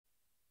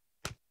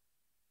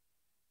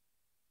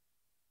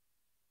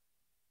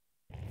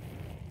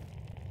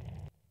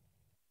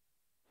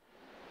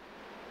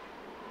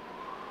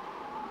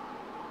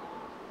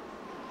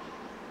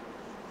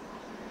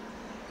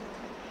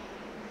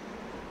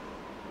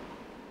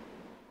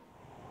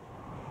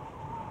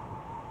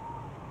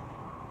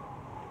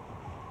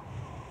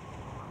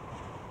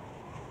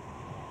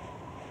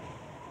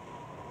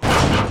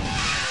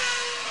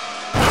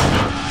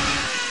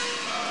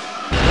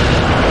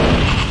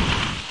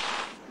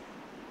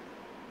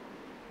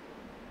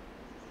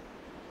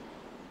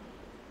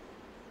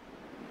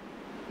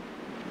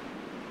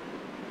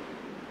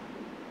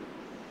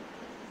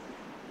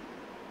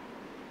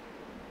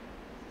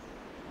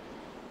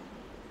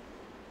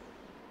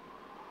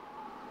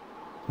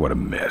What a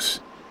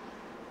mess.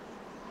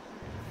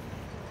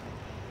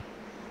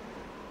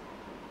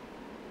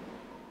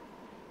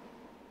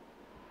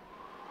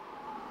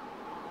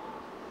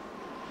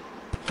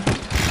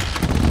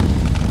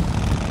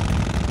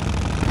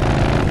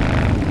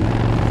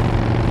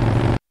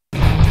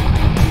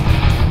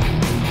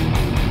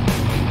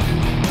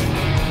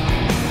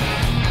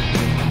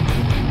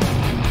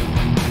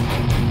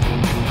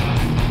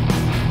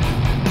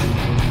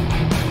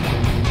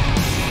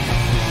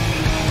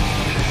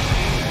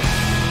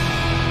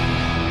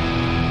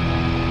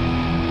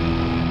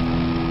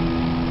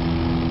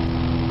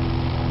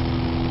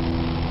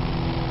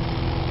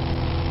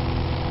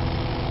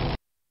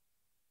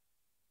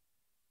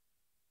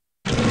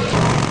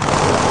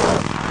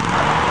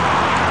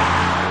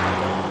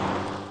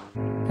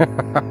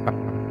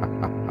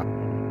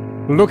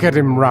 Look at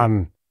him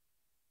run.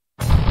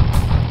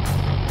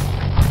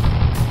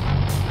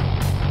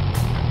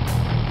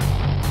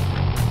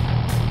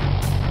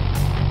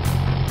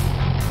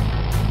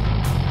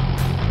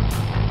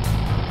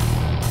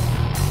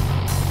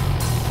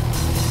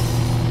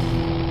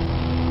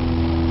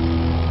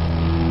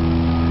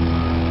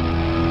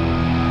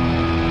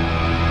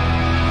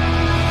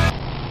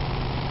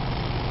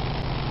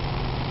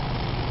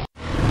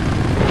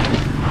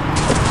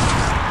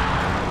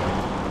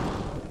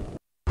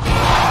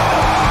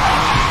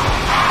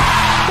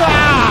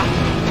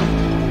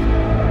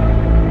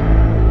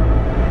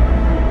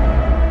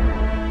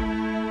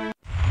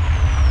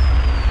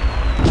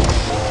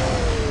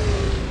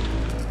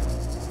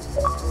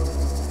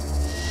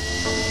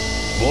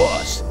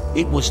 Boss,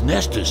 it was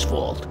Nestor's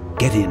fault.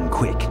 Get in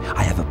quick.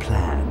 I have a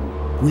plan.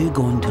 We're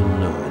going to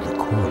lure the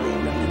Corley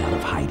remnant out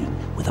of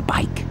hiding with a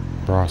bike.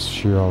 Boss,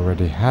 she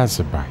already has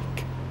a bike.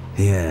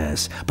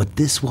 Yes, but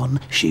this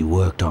one she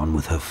worked on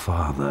with her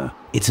father.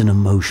 It's an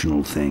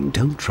emotional thing.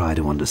 Don't try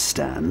to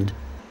understand.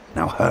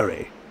 Now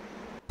hurry.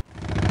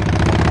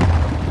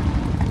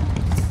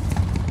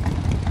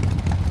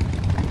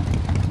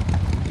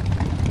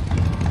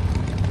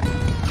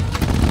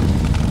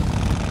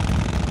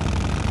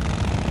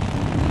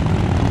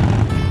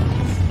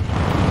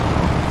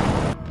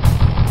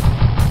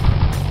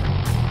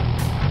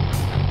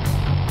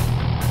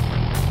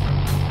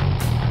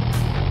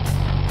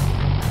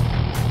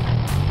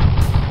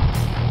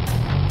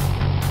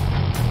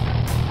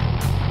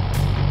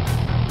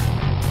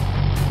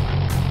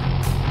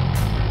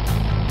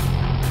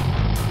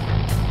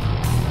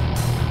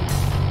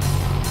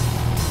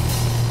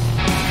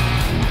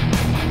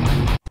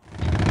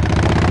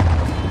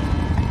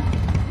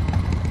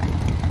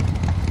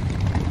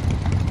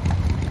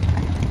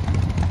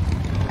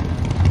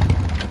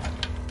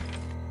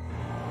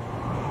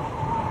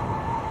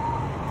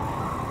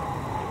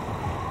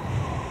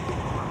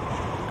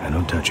 I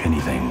don't touch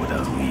anything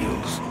without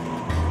wheels.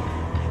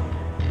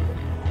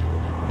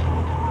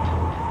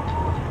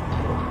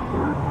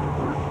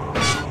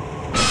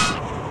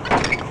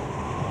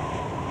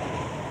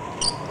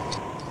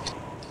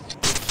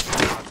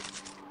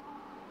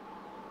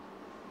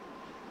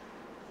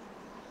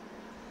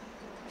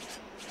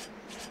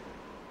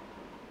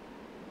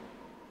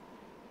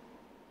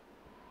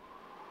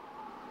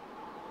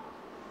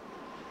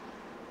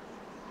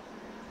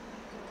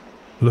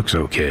 Looks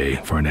okay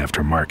for an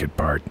aftermarket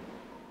part.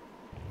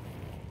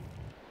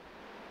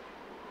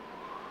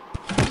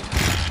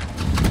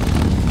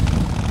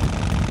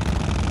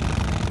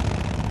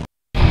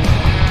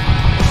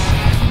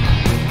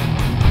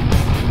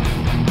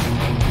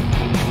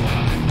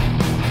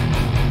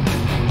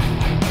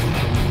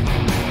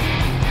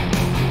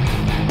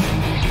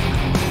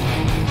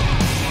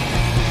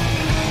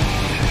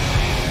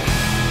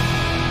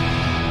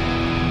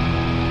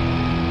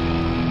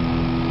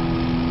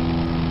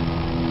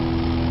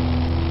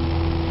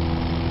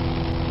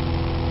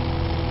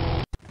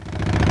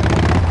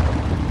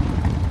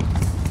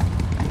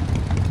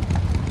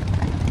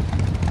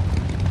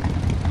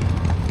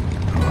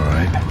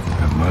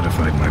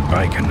 Modified my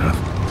bike enough.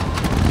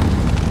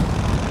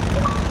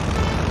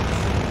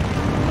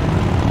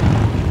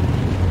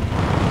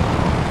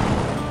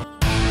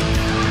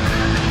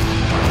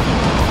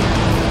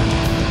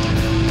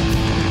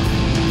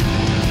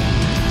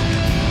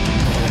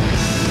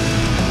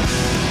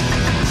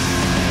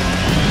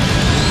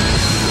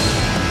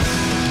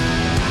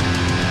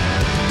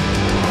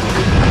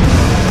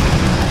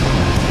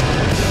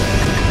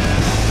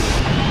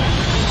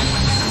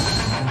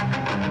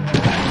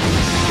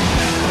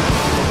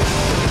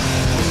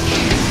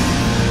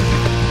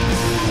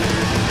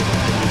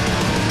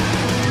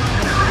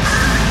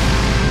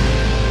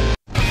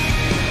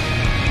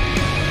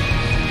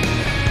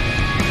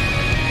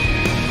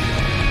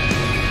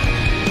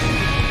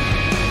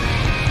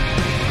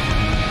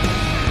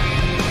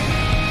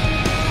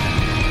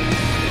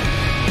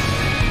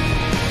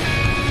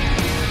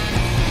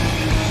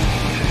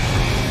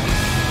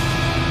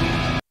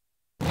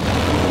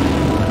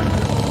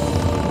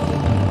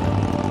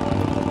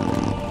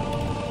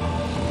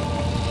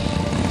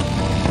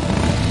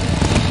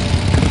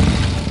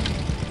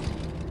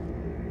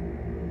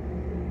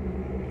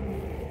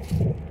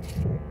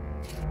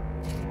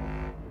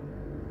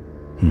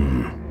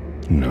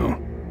 No.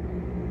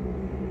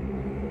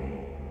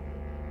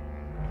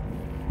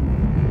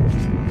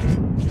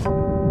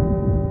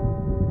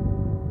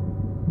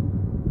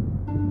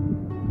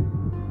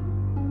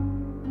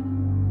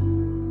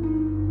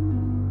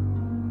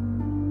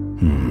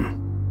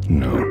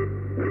 No.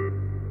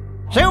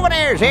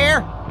 Souvenirs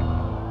here.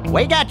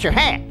 We got your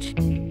hats.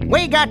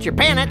 We got your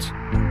pennants.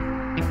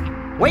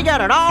 We got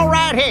it all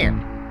right here.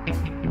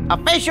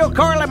 Official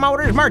Corley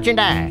Motors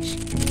merchandise.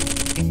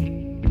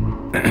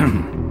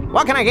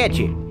 What can I get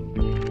you?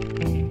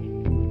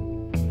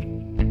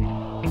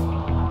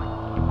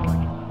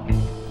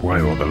 Why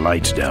all the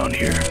lights down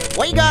here?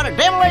 We got a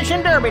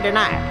demolition derby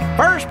tonight.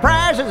 First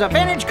prize is a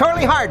vintage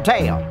curly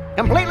hardtail,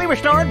 completely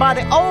restored by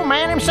the old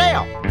man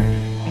himself.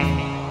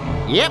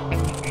 Yep.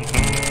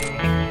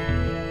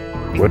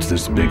 What's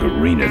this big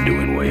arena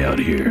doing way out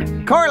here?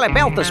 Corley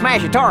built the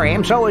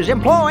Smashatorium so his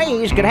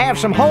employees could have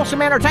some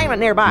wholesome entertainment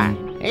nearby.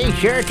 He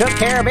sure took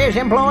care of his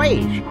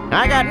employees.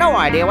 I got no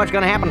idea what's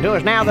going to happen to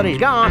us now that he's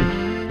gone.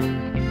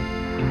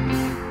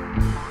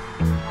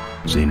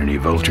 Seen any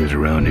vultures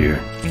around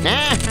here?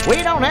 Nah,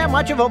 we don't have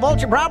much of a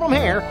vulture problem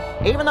here,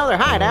 even though their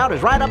hideout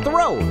is right up the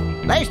road.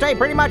 They stay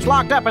pretty much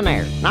locked up in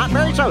there. Not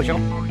very social.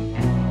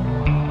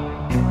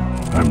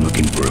 I'm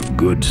looking for a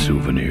good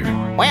souvenir.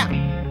 Well,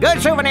 good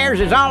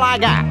souvenirs is all I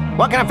got.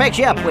 What can I fix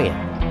you up with?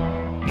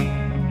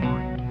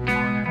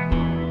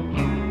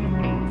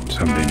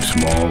 Something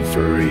small,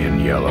 furry,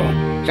 and yellow.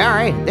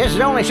 Sorry, this is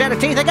the only set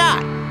of teeth I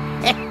got.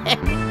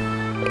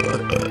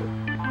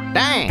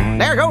 Dang,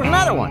 there goes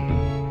another one.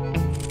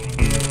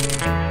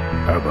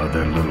 How about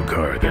that little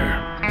car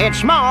there? It's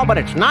small, but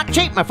it's not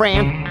cheap, my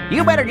friend.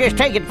 You better just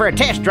take it for a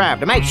test drive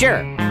to make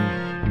sure.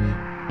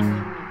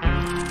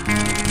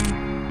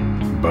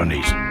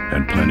 Bunnies,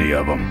 and plenty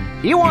of them.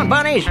 You want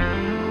bunnies?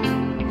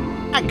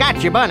 I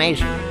got your bunnies.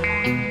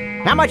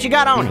 How much you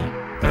got on you?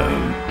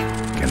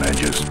 Can I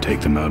just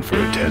take them out for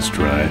a test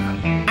drive?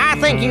 I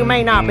think you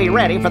may not be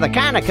ready for the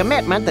kind of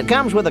commitment that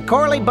comes with a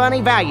Corley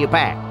Bunny value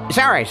pack.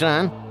 Sorry,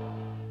 son.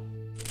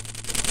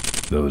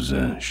 Those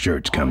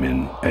shirts come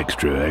in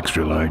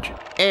extra large?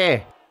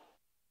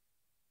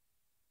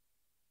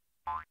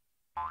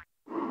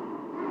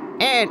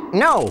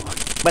 No,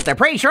 but they're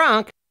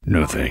pre-shrunk.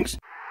 No thanks.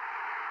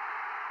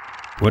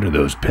 What do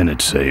those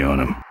pennants say on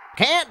them?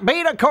 Can't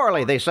beat a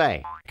Corley, they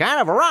say.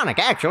 Kind of ironic,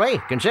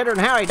 actually, considering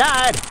how he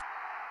died.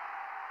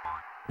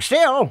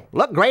 Still,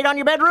 look great on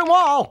your bedroom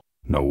wall.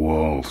 No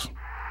walls.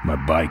 My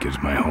bike is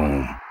my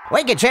home.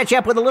 We could set you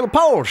up with a little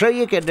pole so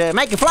you could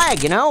make a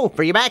flag, you know,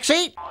 for your back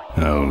seat.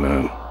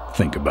 I'll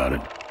think about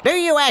it. Do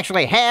you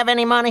actually have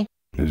any money?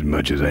 As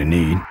much as I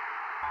need.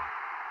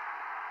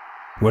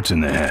 What's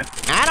in the hat?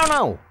 I don't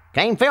know.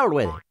 Came filled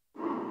with it.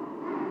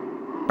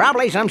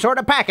 Probably some sort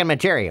of packing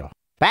material.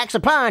 Packs a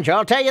punch,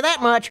 I'll tell you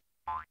that much.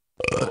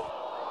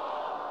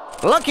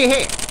 Looky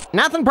here.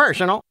 Nothing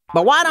personal,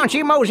 but why don't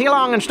you mosey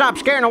along and stop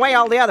scaring away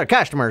all the other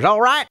customers,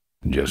 all right?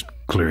 Just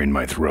clearing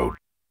my throat.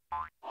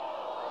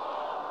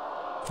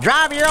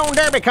 Drive your own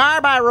derby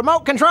car by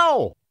remote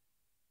control.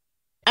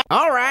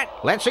 All right,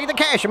 let's see the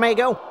cash,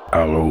 amigo.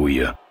 I'll owe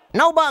you.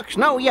 No bucks,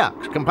 no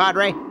yucks,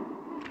 compadre.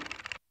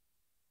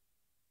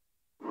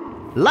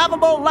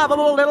 Lovable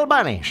little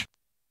bunnies.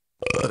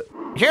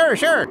 Sure.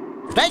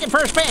 Take it for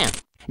a spin.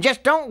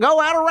 Just don't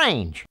go out of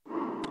range.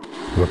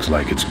 Looks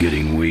like it's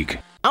getting weak.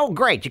 Oh,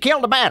 great, you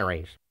killed the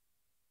batteries.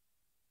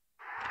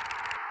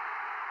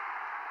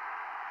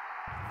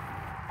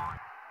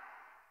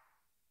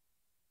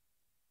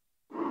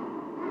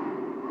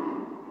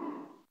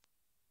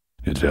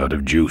 It's out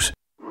of juice.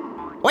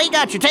 We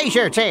got your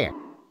t-shirts here.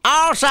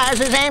 All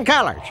sizes and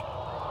colors.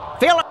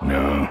 Fill it.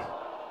 No.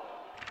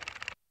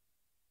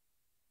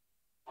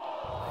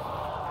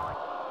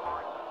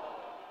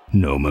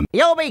 No, ma'am.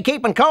 You'll be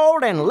keeping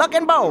cold and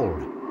looking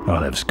bold.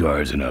 I'll have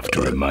scars enough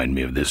to remind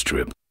me of this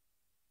trip.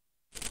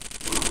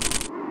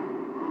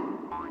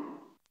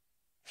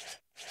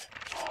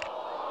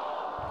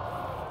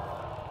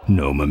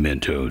 No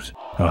mementos.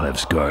 I'll have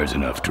scars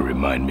enough to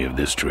remind me of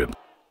this trip.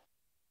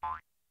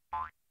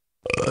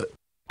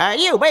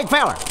 You, big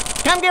fella,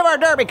 come give our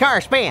derby car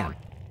a spin.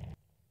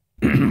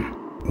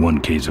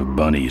 1 case of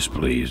bunnies,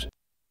 please.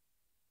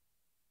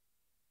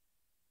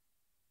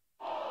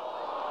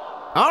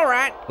 All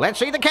right, let's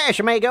see the cash,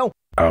 amigo.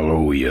 I'll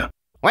owe you.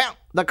 Well,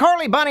 the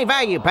Corley Bunny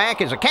Value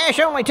Pack is a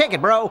cash-only ticket,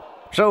 bro.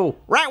 So,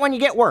 right when you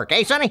get work,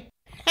 eh, sonny?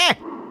 Heh.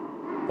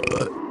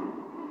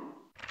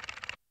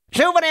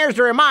 Souvenirs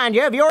to remind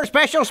you of your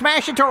special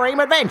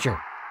Smashatorium adventure.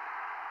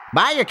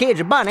 Buy your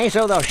kids a bunny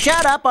so they'll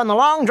shut up on the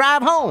long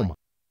drive home.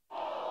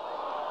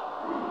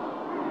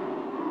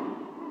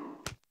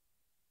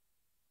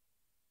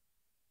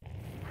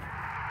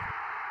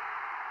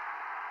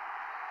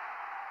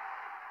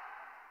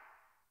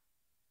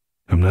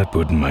 I'm not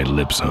putting my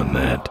lips on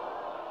that.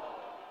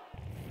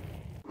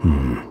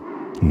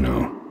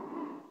 No.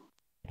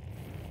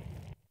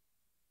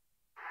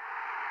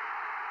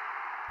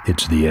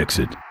 It's the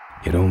exit.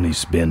 It only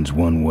spins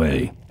one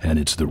way, and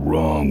it's the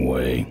wrong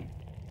way.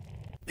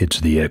 It's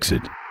the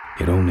exit.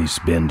 It only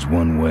spins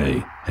one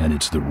way, and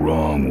it's the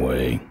wrong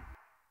way.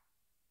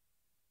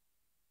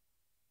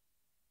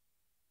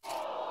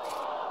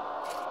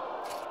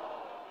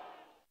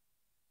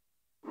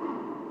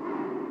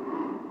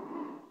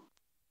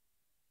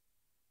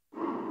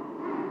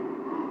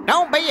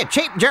 Don't be a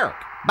cheap jerk.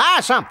 Buy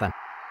something.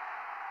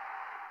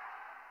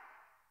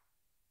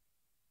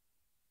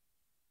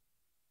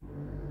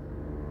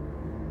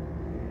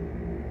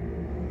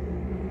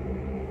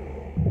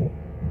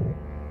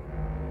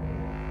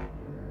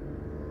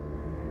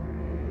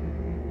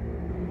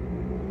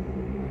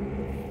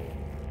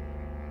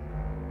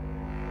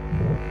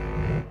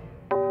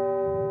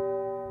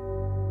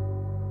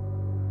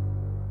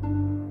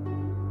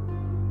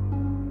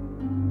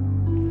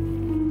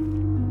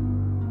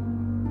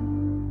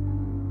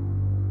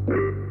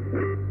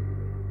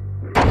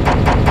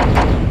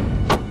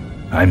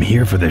 I'm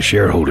here for the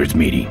shareholders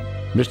meeting.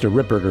 Mr.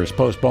 Ripperger has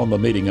postponed the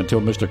meeting until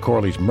Mr.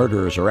 Corley's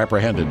murderers are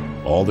apprehended.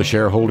 All the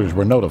shareholders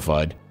were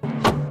notified.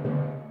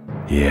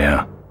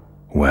 Yeah.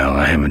 Well,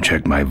 I haven't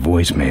checked my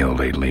voicemail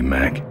lately,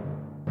 Mac.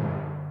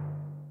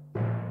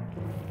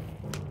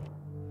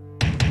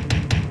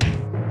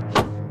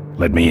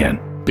 Let me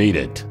in. Beat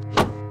it.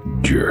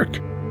 Jerk.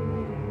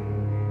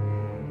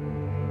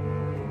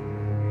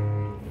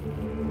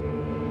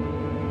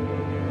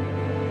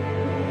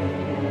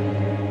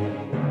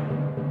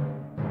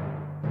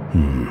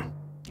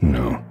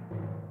 No.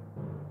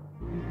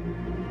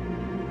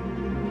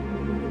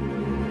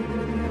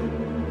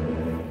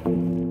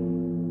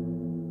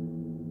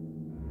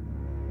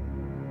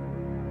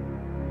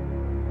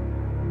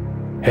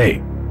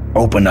 Hey,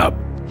 open up.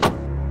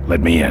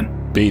 Let me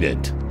in. Beat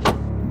it.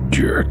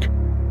 Jerk.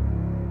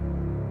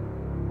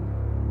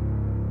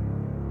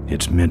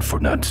 It's meant for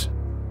nuts.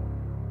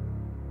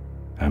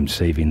 I'm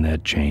saving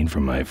that chain for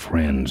my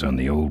friends on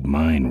the old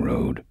mine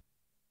road.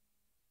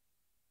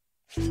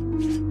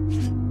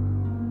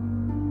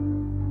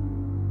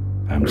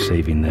 I'm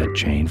saving that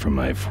chain for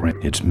my friend.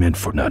 It's meant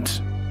for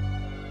nuts.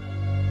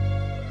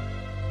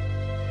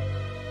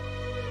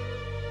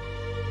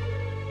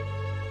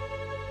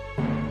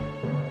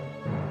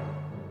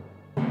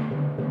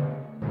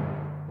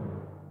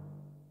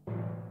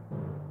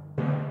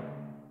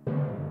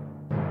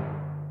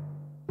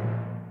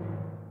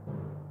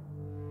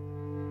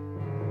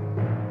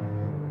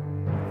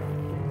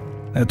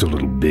 That's a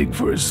little big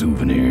for a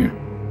souvenir.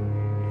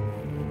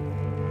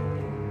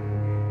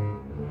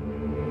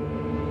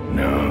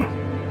 No.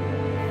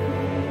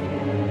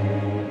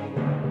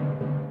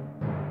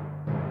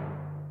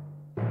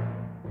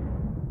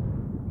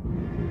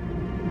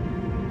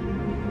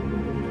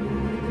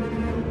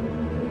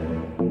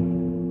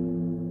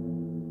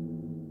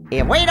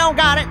 If we don't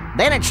got it,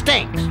 then it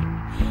stinks.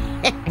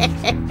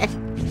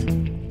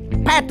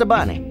 Pat the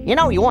bunny. You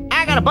know you want.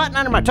 I got a button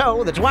under my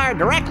toe that's wired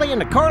directly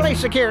into Corley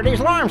Security's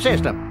alarm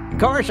system. Of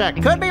course, I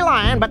could be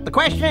lying, but the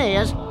question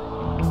is,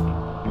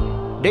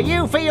 do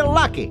you feel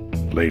lucky?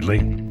 Lately?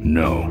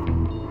 No.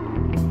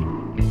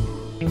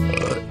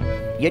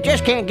 You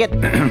just can't get...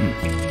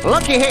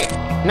 Looky here.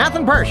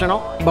 Nothing personal,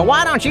 but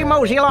why don't you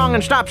mosey along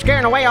and stop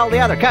scaring away all the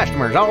other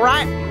customers, all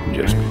right?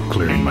 Just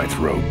clearing my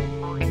throat.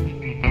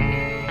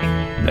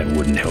 That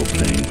wouldn't help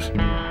things.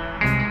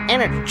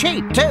 And it's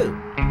cheap, too.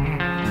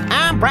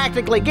 I'm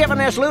practically giving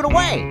this loot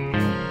away.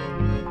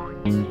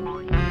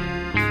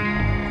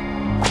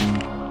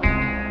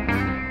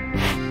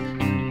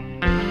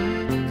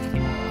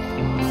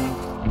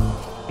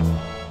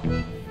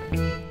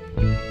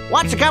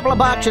 What's a couple of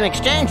bucks in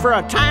exchange for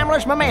a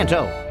timeless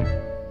memento?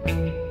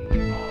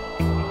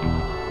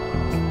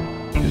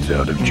 It's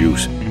out of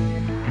juice.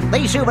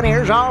 These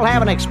souvenirs all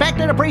have an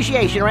expected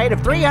appreciation rate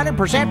of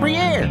 300% per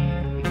year.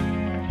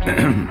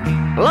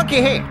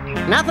 Looky here.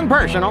 Nothing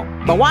personal,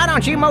 but why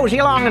don't you mosey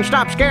along and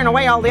stop scaring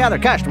away all the other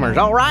customers,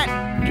 all right?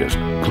 Just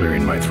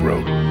clearing my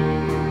throat.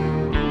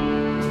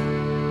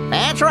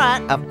 That's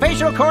right.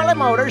 Official Corley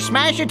Motors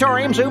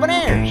Smashatorium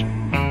souvenirs.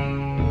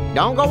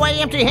 Don't go away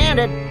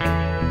empty-handed.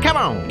 Come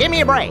on, give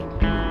me a break.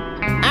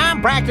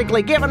 I'm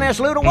practically giving this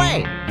loot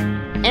away.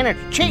 And it's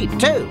cheap,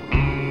 too.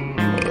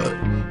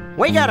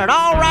 We got it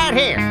all right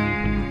here.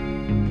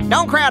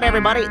 Don't crowd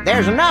everybody.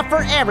 There's enough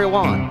for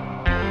everyone.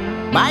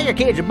 Buy your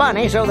kids a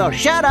bunny so they'll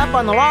shut up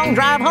on the long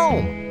drive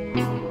home.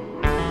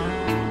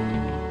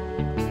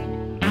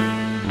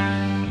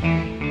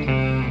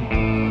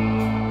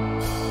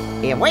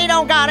 If we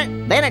don't got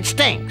it, then it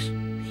stinks.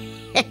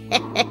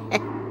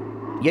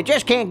 You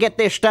just can't get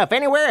this stuff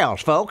anywhere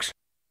else, folks.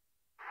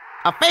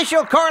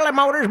 Official Corley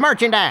Motors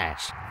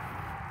merchandise.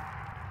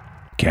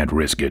 Can't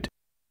risk it.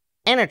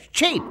 And it's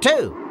cheap,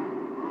 too.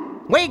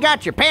 We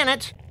got your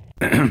pennants.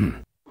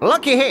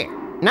 Looky here.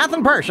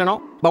 Nothing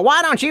personal, but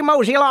why don't you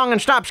mosey along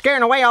and stop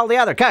scaring away all the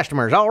other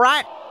customers, all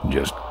right?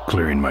 Just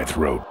clearing my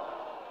throat.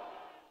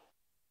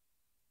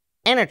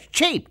 And it's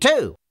cheap,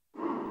 too.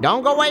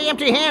 Don't go away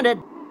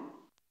empty-handed.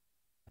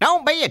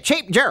 Don't be a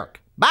cheap jerk.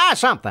 Buy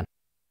something.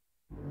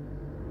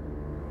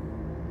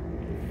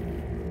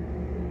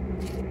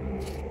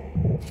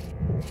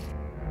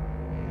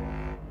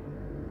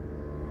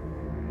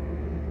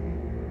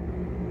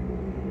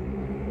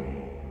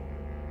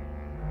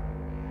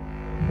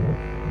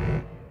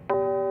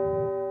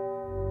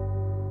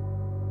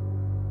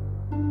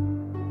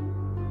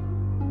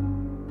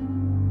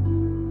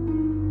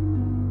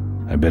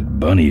 I bet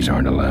bunnies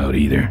aren't allowed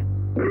either.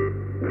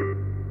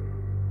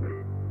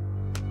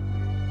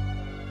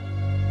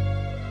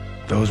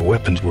 Those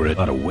weapons were a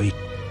lot of weight.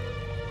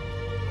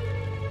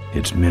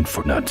 It's meant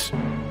for nuts.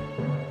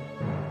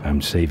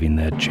 I'm saving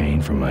that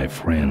chain for my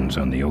friends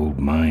on the old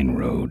mine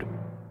road.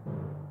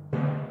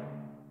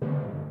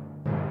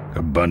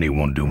 A bunny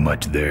won't do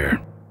much there.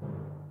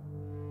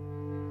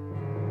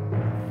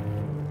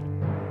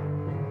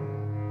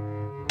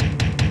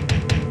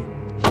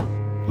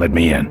 Let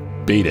me in.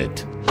 Beat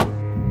it.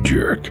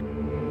 Jerk.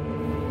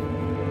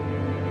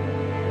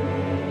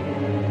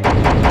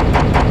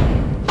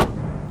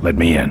 Let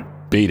me in.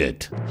 Beat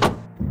it.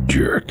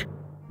 Jerk.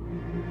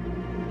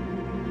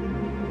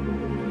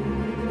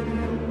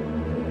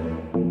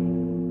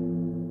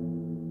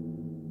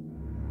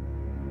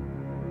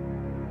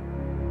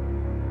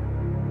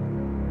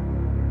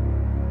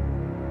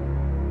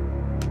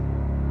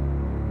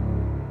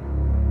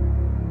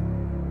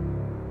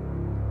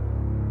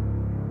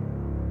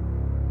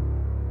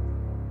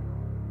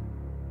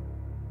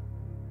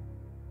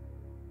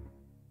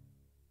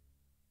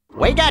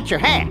 We got your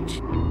hats.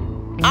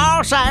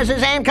 All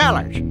sizes and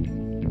colors.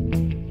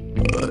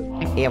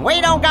 If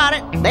we don't got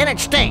it, then it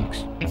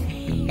stinks.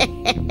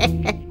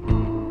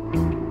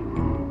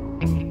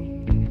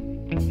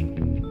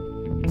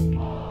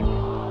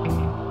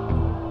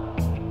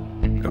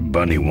 A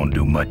bunny won't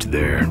do much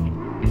there.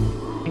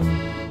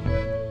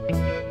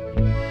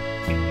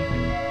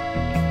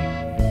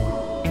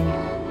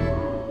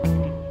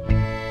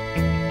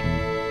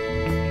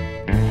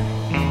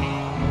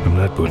 I'm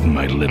not putting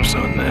my lips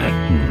on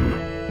that.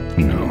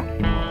 No.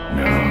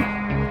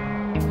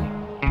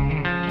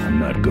 I'm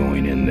not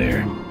going in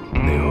there.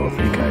 They all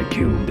think I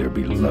killed their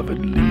beloved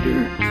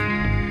leader.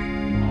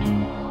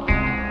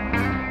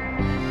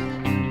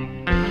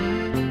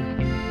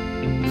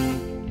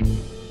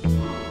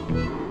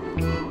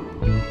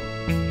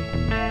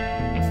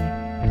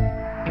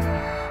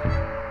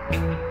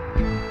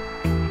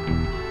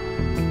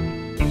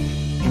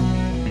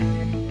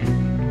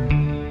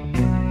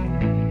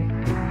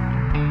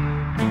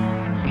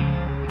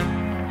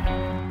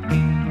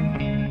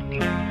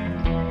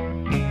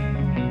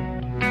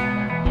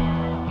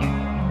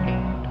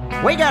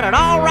 We got it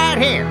all right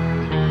here.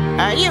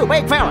 You,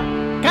 big fella,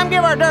 come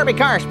give our derby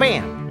car a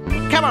spin.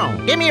 Come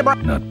on, give me a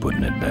break. Not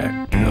putting it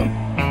back,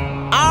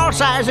 no. All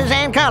sizes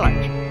and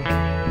colors.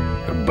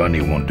 A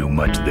bunny won't do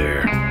much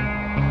there.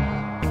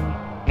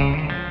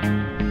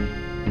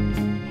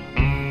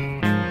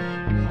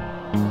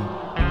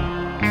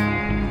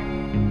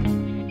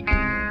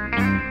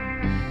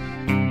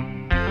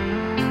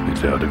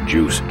 It's out of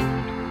juice.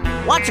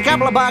 What's a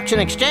couple of bucks in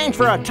exchange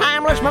for a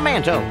timeless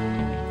memento?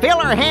 Fill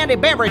our handy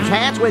beverage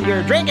hats with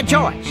your drink of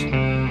choice.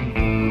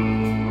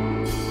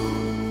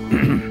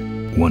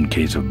 1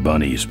 case of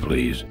bunnies,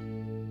 please.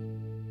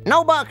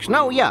 No bucks,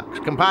 no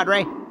yucks,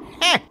 compadre.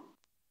 Heh.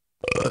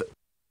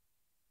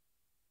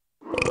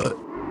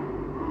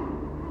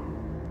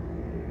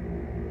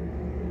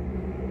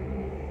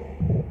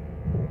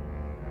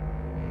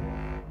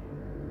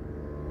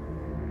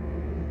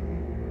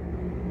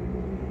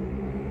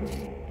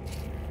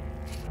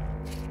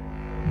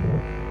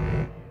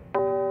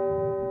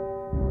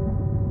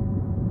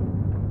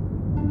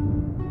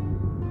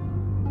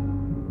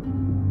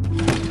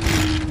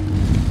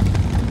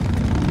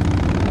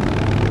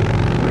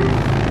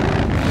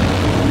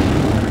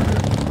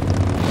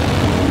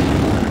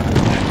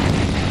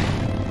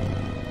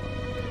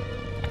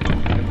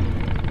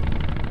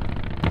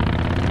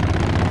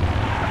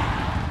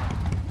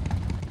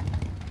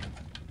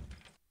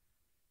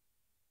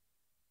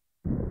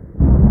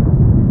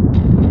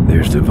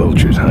 There's the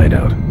vultures'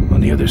 hideout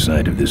on the other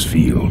side of this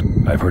field.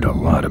 I've heard a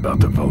lot about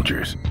the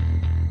vultures.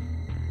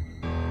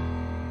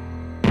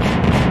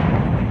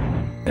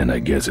 And I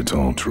guess it's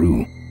all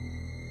true.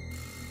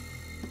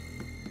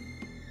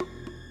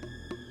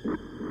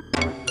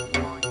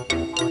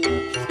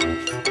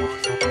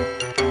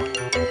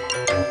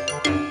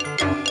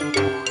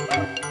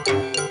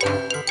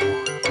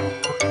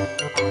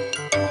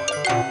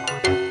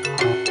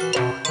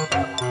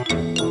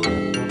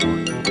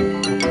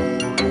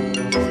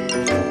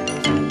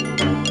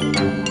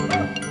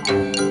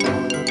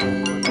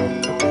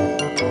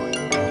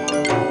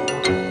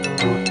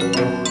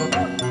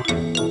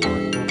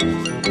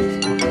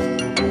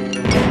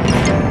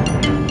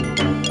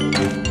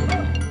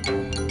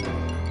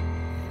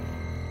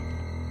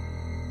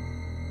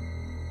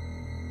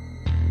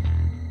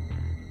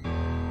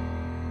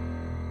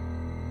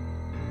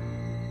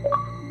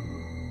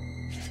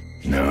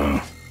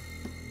 No.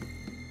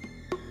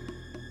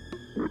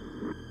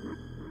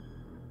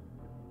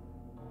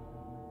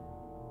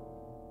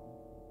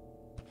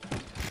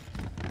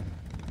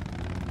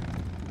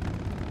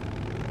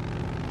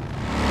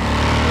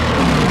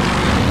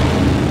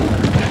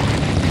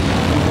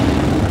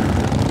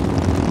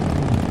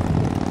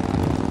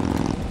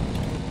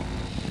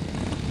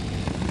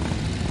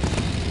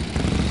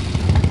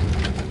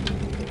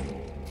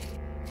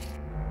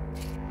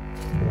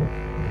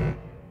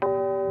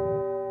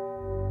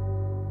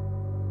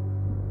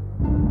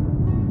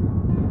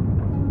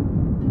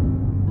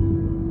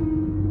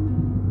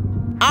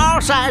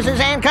 All sizes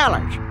and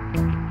colors.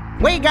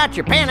 We got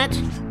your penance.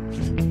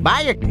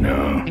 Buy your...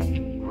 No.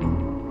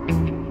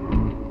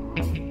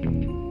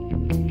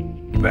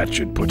 That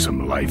should put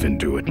some life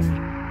into it.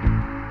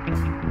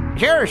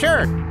 Sure,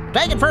 sure.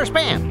 Take it for a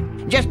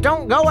spin. Just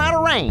don't go out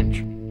of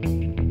range.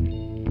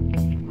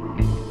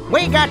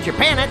 We got your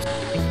penance.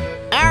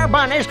 Our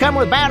bunnies come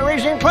with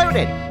batteries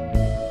included.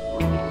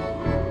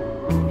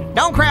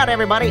 Don't crowd,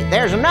 everybody.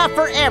 There's enough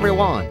for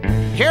everyone.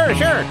 Sure,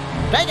 sure.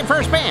 Take it for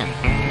a spin.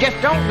 Just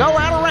don't go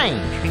out of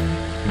range.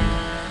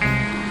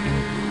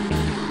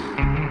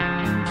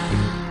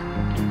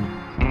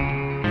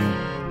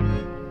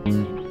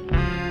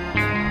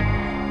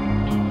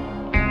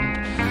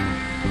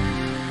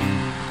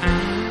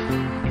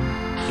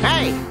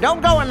 Hey,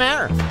 don't go in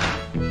there.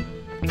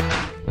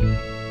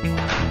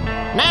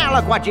 Now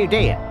look what you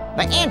did.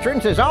 The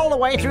entrance is all the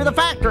way through the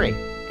factory.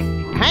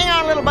 Hang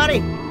on, little buddy.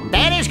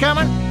 Daddy's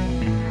coming.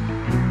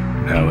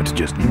 Now it's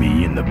just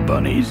me and the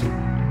bunnies.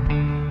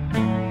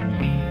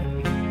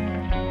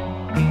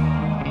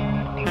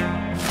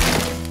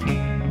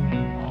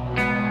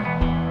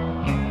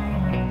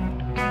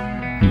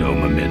 No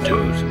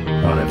mementos.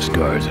 I'll have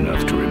scars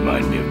enough to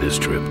remind me of this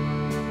trip.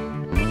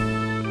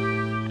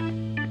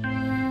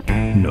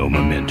 No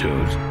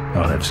mementos.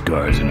 I'll have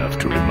scars enough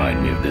to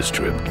remind me of this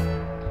trip.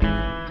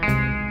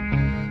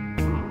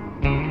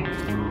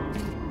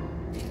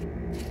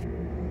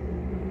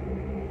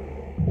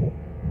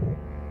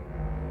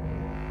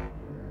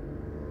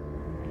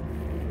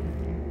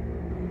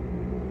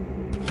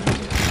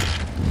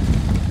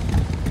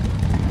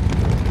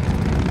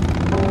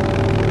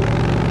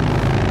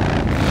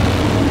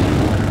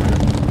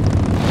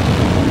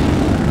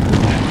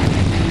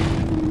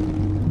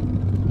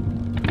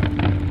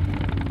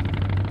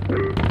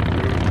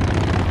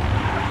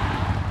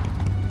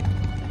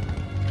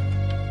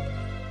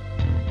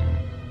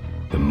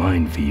 The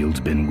minefield's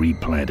been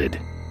replanted.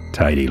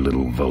 Tidy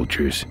little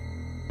vultures.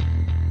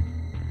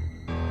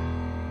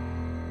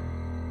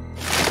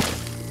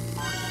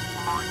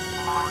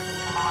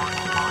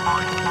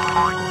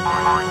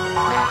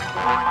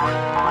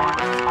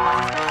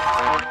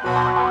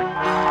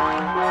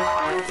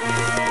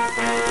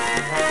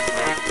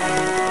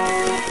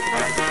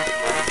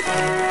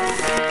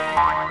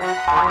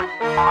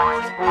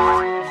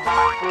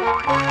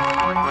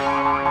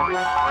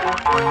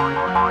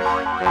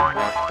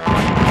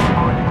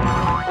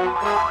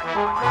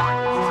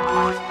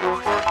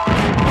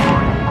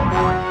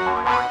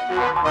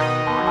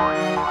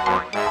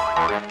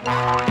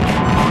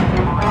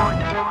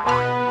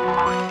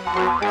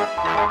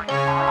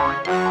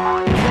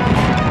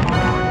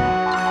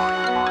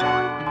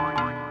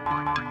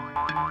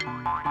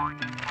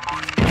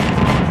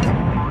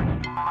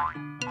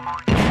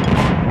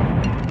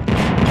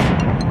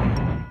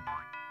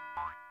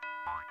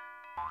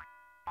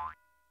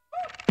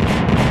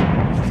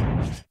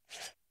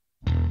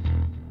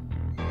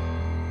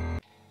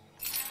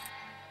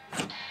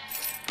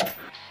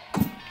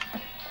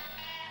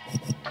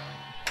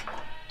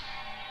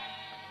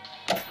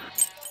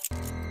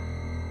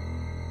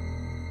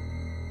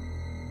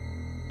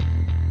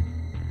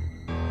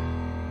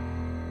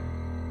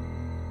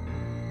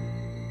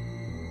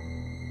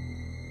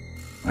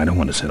 I don't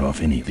want to set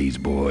off any of these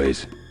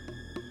boys.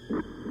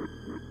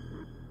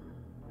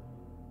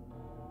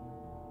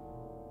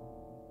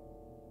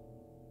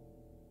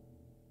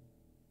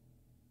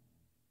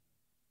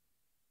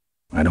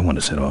 I don't want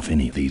to set off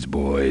any of these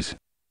boys.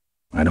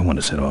 I don't want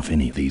to set off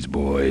any of these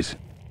boys.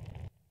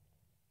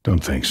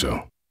 Don't think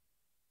so.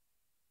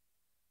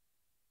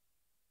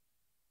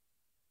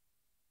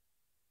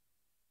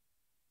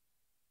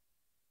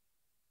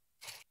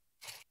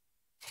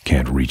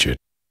 Can't reach it.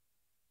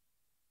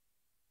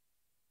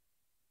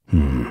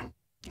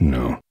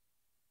 No.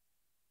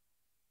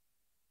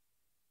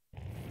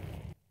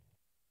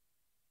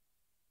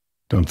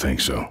 Don't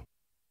think so.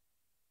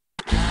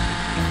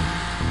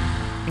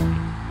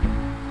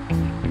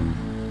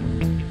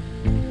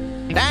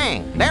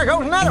 Dang, there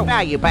goes another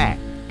value pack.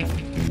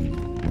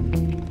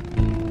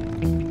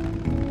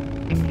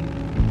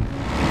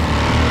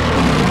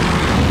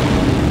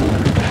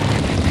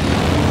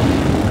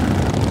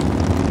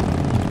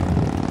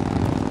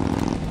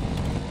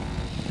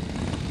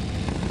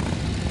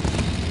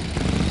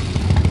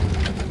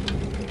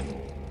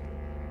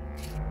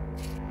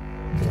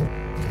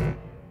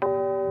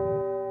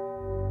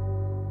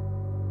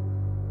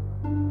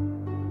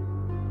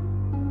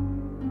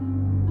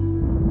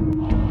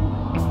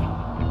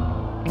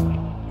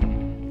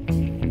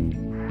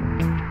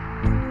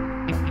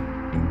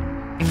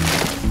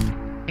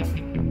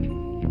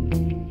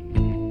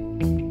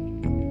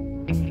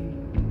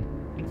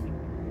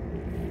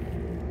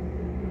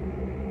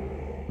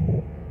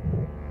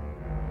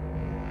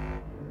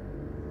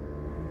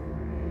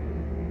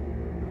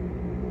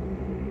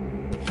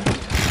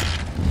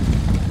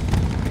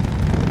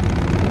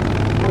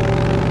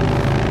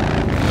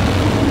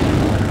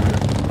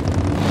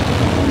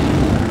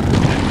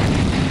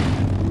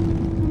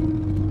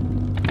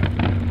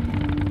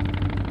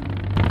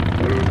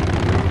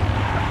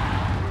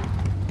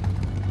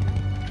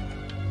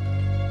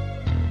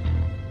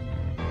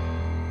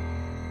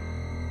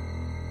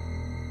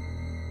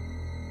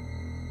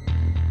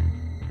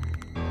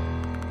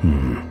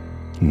 No.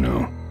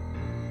 No.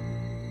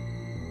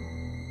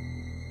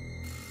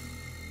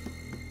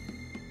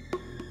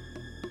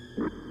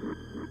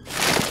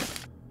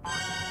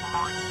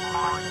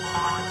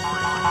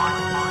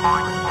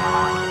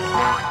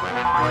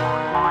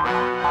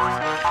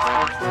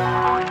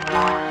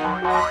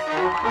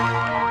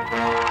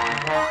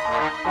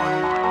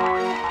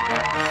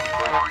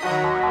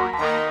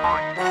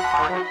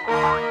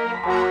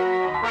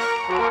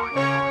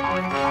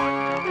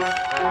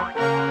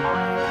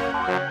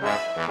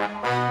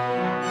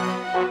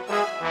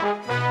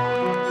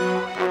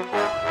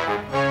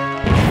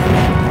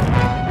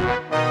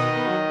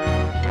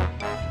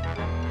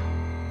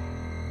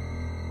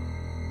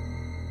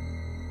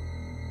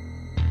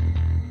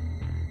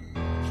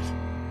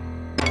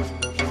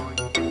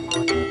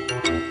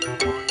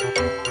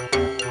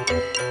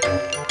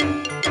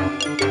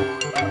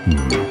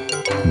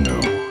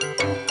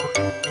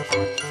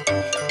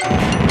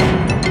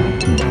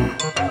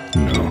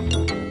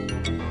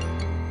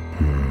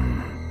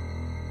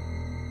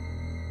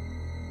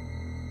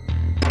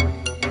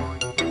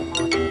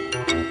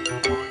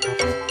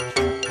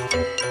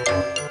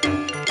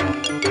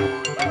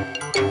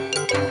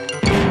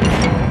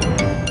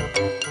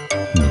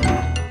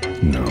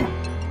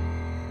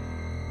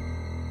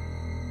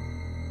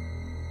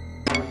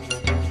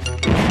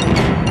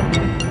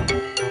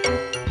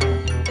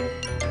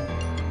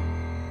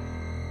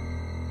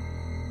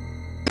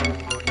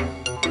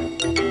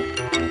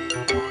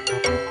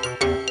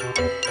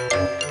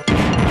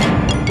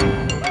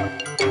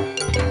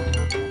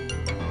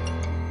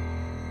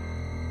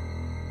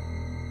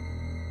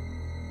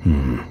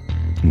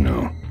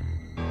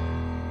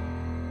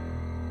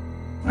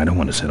 I don't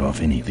want to set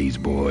off any of these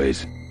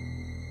boys.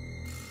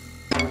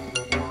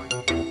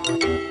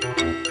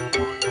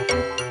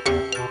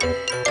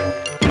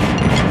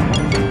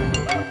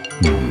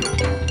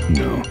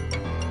 No.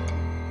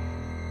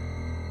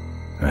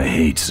 I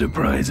hate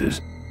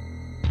surprises.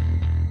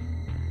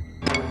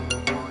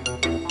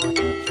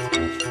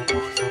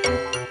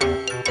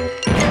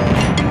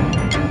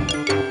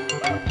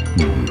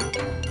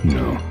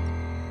 No.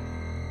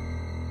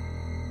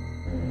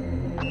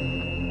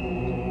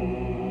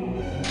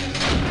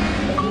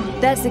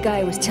 That's the guy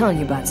I was telling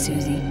you about,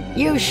 Susie.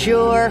 You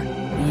sure?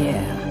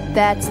 Yeah,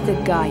 that's the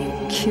guy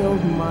who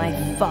killed my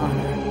father.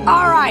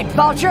 All right,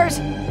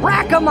 vultures,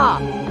 rack 'em up.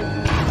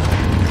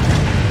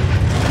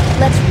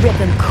 Let's rip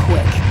him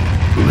quick.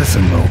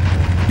 Listen, Mo,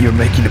 you're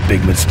making a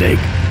big mistake.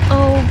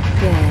 Oh,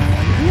 Ben,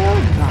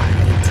 you're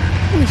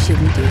right. We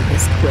shouldn't do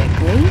this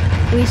quickly.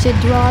 We should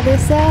draw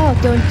this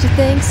out, don't you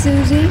think,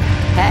 Susie?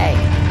 Hey,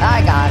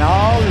 I got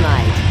all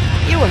night.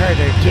 You heard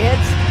her,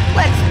 kids.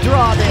 Let's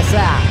draw this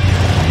out.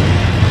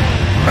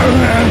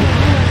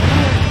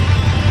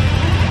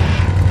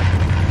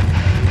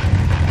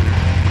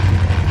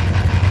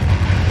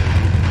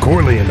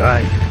 Corley and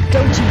I...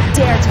 Don't you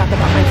dare talk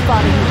about my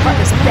father, you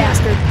heartless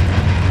bastard!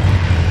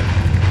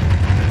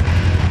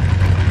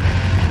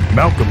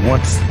 Malcolm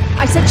once...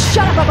 I said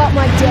shut up about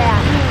my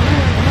dad!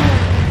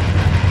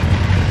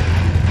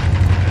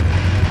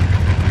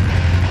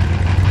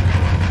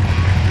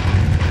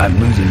 I'm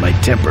losing my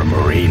temper,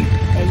 Marine.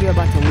 And you're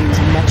about to lose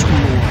much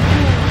more.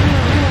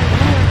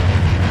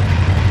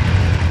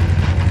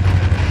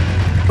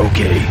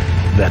 Okay,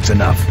 that's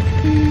enough.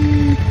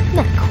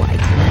 Not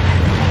quite.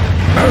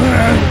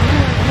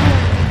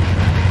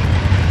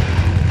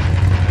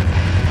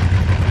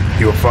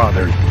 Your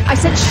father... I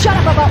said shut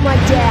up about my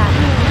dad!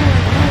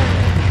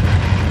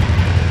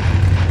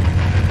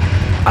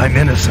 I'm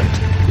innocent.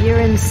 You're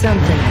in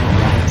something, all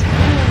right.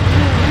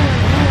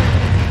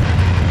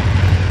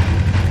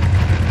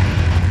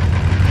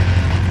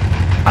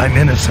 I'm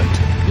innocent.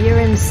 You're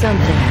in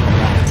something, all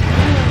right.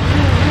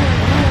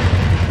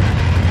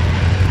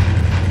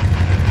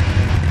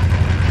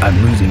 I'm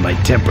losing my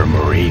temper,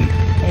 Marine.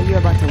 And you're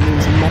about to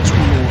lose much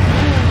more.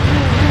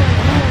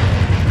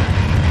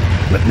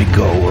 Let me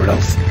go, or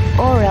else...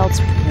 Or else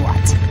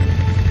what?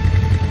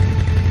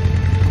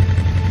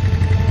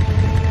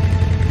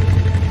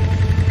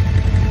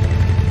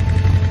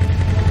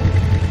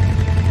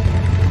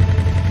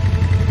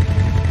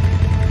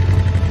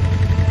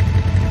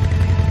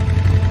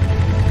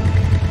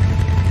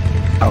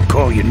 I'll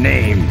call you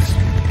names.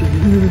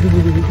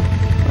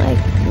 Like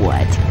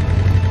what?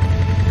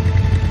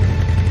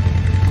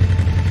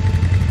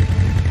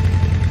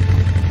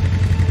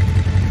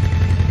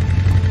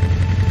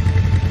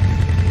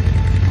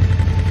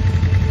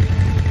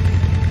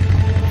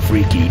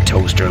 Freaky,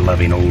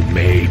 toaster-loving old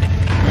maid.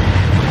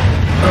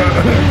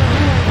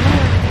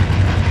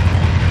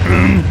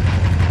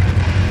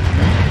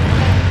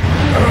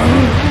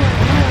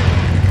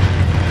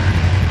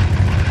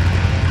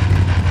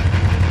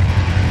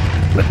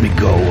 Let me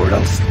go, or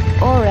else...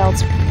 Or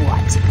else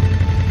what?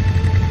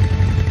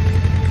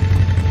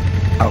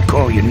 I'll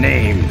call you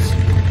names.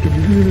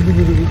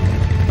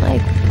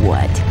 Like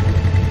what?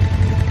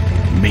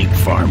 Mink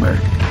farmer.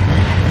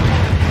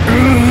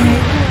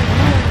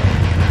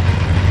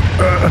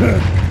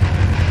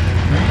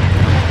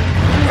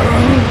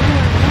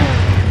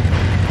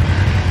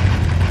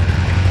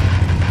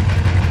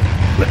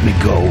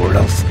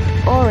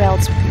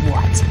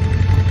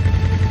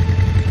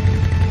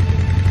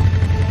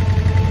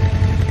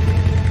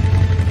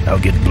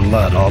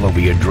 blood all over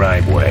your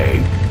driveway.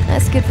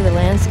 That's good for the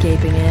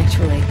landscaping,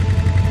 actually.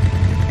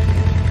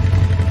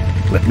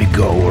 Let me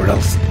go, or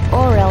else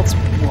Or else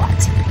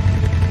what?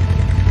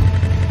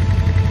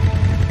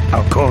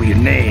 I'll call you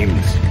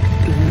names.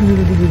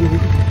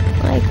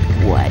 Like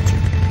what?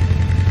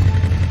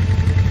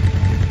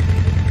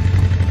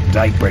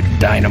 Diaper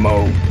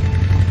Dynamo.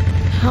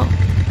 How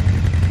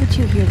did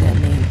you hear that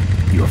name?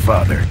 Your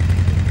father.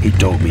 He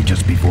told me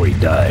just before he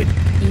died.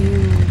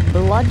 You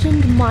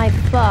bludgeoned my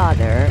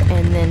father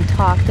and then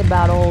talked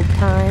about old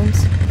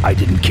times? I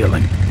didn't kill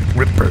him.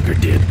 Ripburger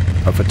did.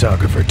 A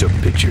photographer took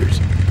pictures,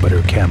 but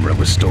her camera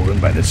was stolen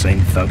by the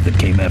same thug that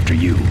came after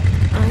you.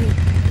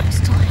 I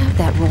still have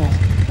that roll.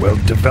 Well,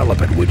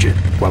 develop it, would you?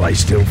 While I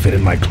still fit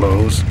in my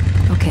clothes?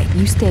 Okay,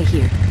 you stay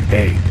here.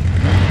 Hey.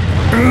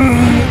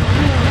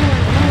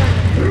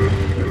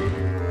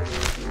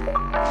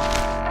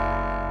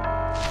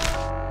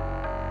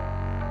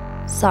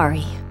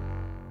 Sorry.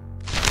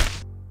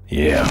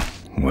 Yeah,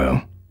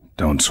 well,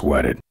 don't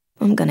sweat it.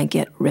 I'm gonna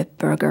get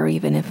Ripburger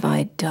even if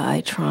I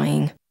die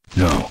trying.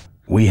 No,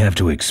 we have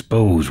to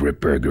expose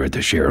Ripburger at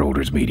the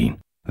shareholders meeting.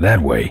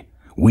 That way,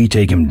 we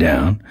take him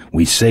down,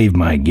 we save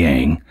my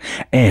gang,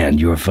 and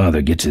your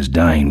father gets his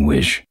dying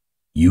wish.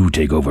 You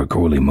take over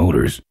Corley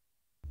Motors.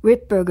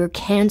 Ripburger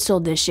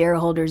canceled the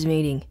shareholders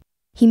meeting.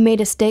 He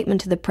made a statement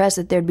to the press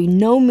that there'd be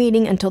no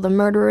meeting until the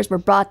murderers were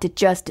brought to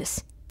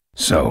justice.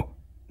 So,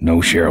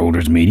 no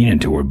shareholders meeting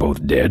until we're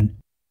both dead?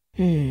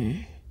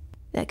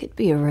 That could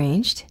be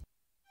arranged.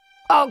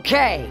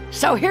 Okay,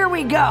 so here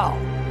we go.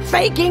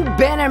 Faking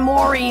Ben and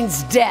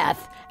Maureen's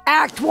death.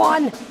 Act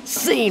 1,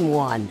 Scene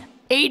 1.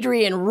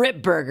 Adrian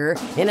Ripburger,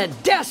 in a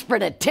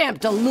desperate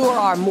attempt to lure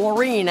our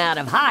Maureen out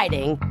of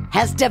hiding,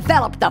 has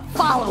developed the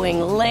following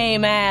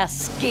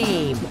lame-ass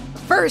scheme.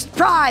 First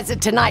prize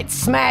at tonight's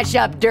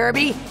smash-up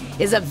derby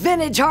is a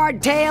vintage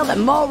hardtail that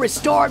Mo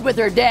restored with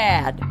her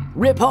dad.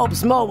 Rip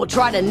hopes Mo will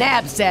try to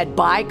nab said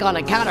bike on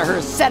account of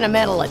her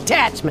sentimental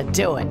attachment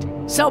to it.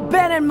 So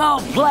Ben and Mo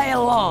play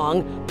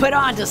along, put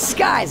on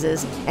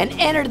disguises, and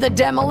enter the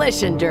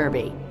demolition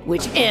derby,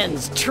 which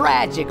ends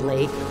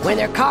tragically when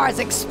their cars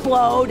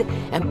explode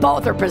and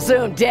both are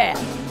presumed dead.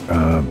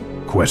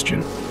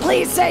 Question.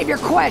 Please save your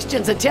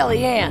questions until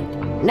the end.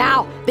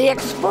 Now, the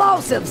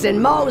explosives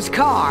in Mo's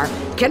car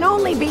can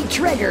only be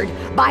triggered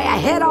by a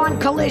head-on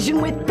collision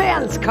with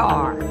Ben's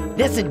car.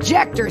 This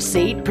ejector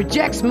seat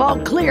projects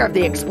Mo clear of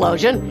the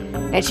explosion,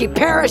 and she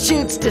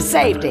parachutes to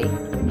safety.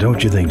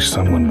 Don't you think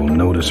someone will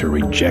notice her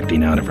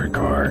ejecting out of her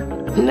car?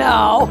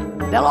 No,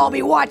 they'll all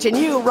be watching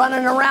you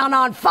running around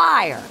on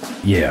fire.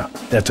 Yeah,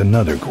 that's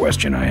another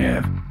question I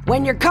have.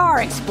 When your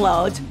car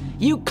explodes,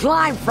 you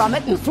climb from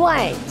it in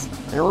flames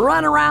and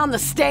run around the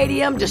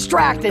stadium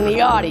distracting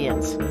the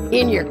audience.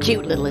 In your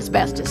cute little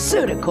asbestos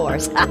suit, of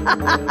course.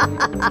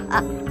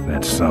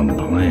 That's some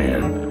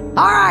plan.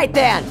 All right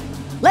then,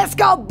 let's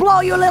go blow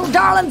you little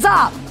darlings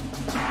up.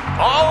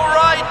 All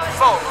right,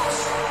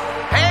 folks.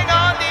 Hang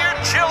on to your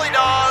chili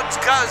dogs,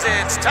 cause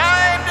it's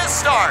time to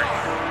start.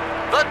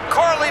 The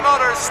Corley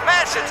Motors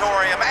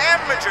Smashatorium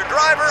Amateur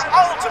Driver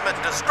Ultimate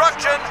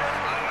Destruction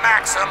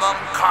Maximum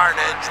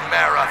Carnage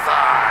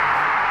Marathon.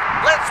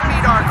 Let's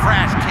meet our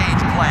crash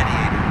cage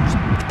gladiators.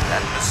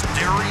 That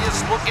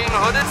mysterious-looking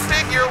hooded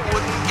figure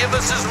wouldn't give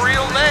us his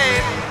real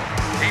name.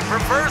 He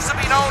prefers to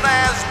be known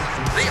as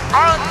the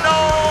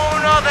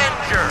Unknown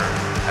Avenger.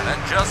 And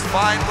that's just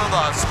fine with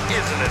us,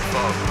 isn't it,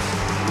 folks?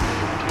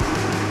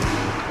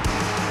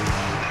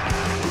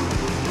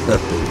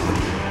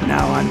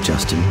 Now I'm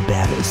just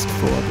embarrassed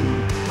for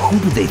them. Who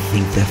do they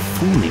think they're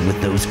fooling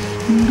with those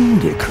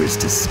ludicrous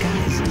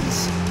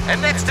disguises? And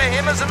next to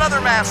him is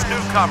another masked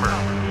newcomer.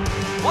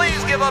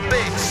 Please give a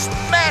big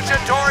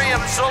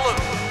Smashatorium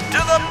salute to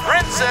the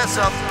Princess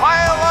of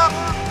Pile-Up,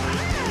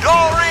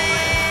 Doreen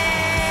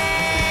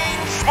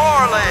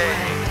Schmorley.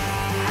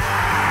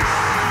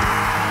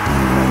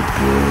 Alright,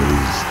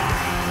 boys.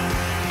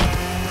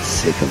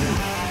 Sick of it.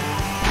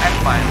 And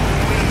finally,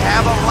 we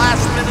have a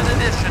last-minute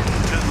addition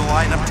to the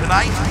lineup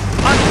tonight.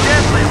 A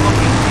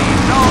deadly-looking team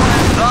known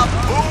as the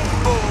Boom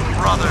Boom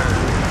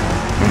Brothers.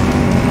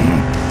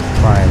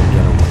 Try to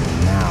get away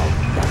now,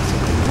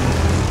 basically.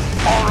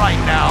 All right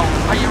now,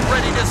 are you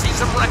ready to see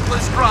some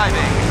reckless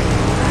driving?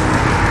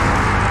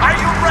 Are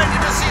you ready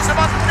to see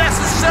some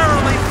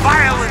unnecessarily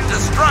violent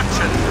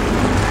destruction?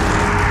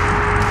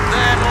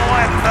 Then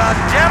let the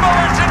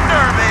Demolition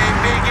Derby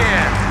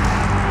begin.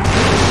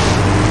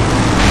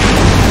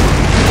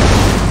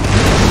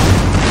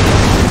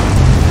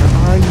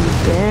 Are you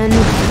Ben?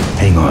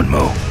 Hang on,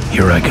 Mo.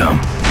 Here I come.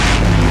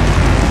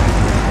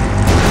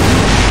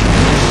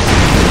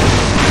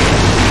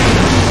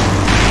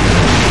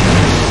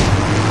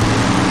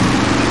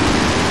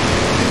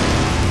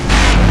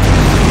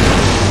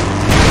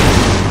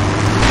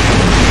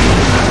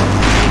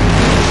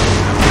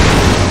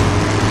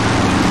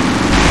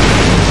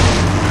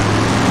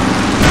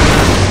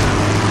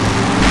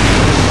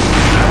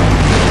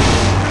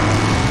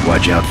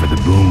 Watch out for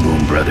the Boom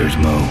Boom Brothers,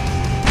 Mo.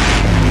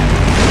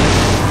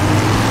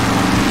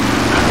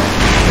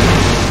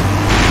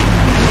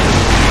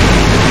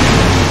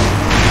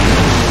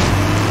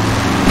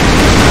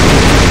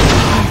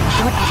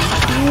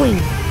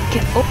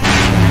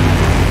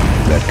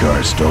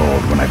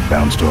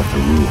 bounced off the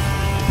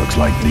roof. Looks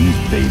like these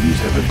babies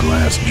have a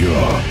glass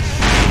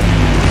jaw.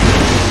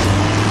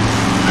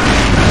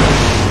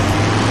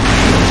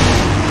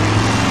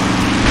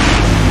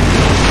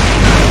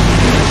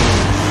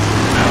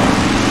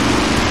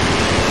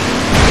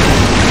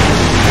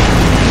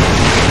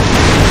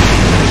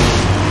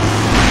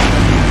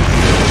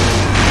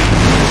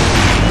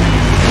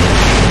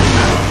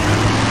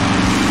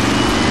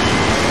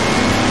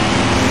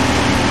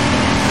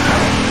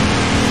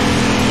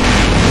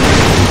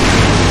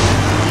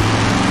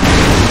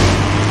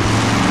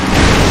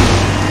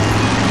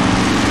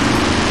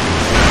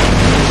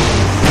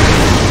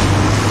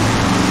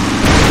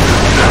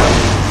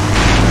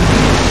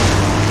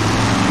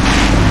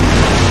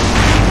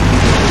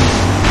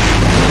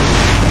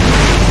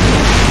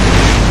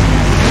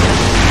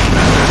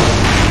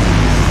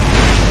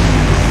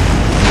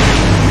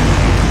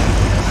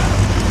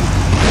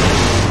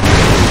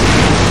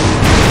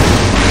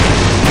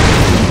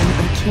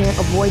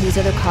 Avoid these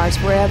other cars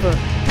forever.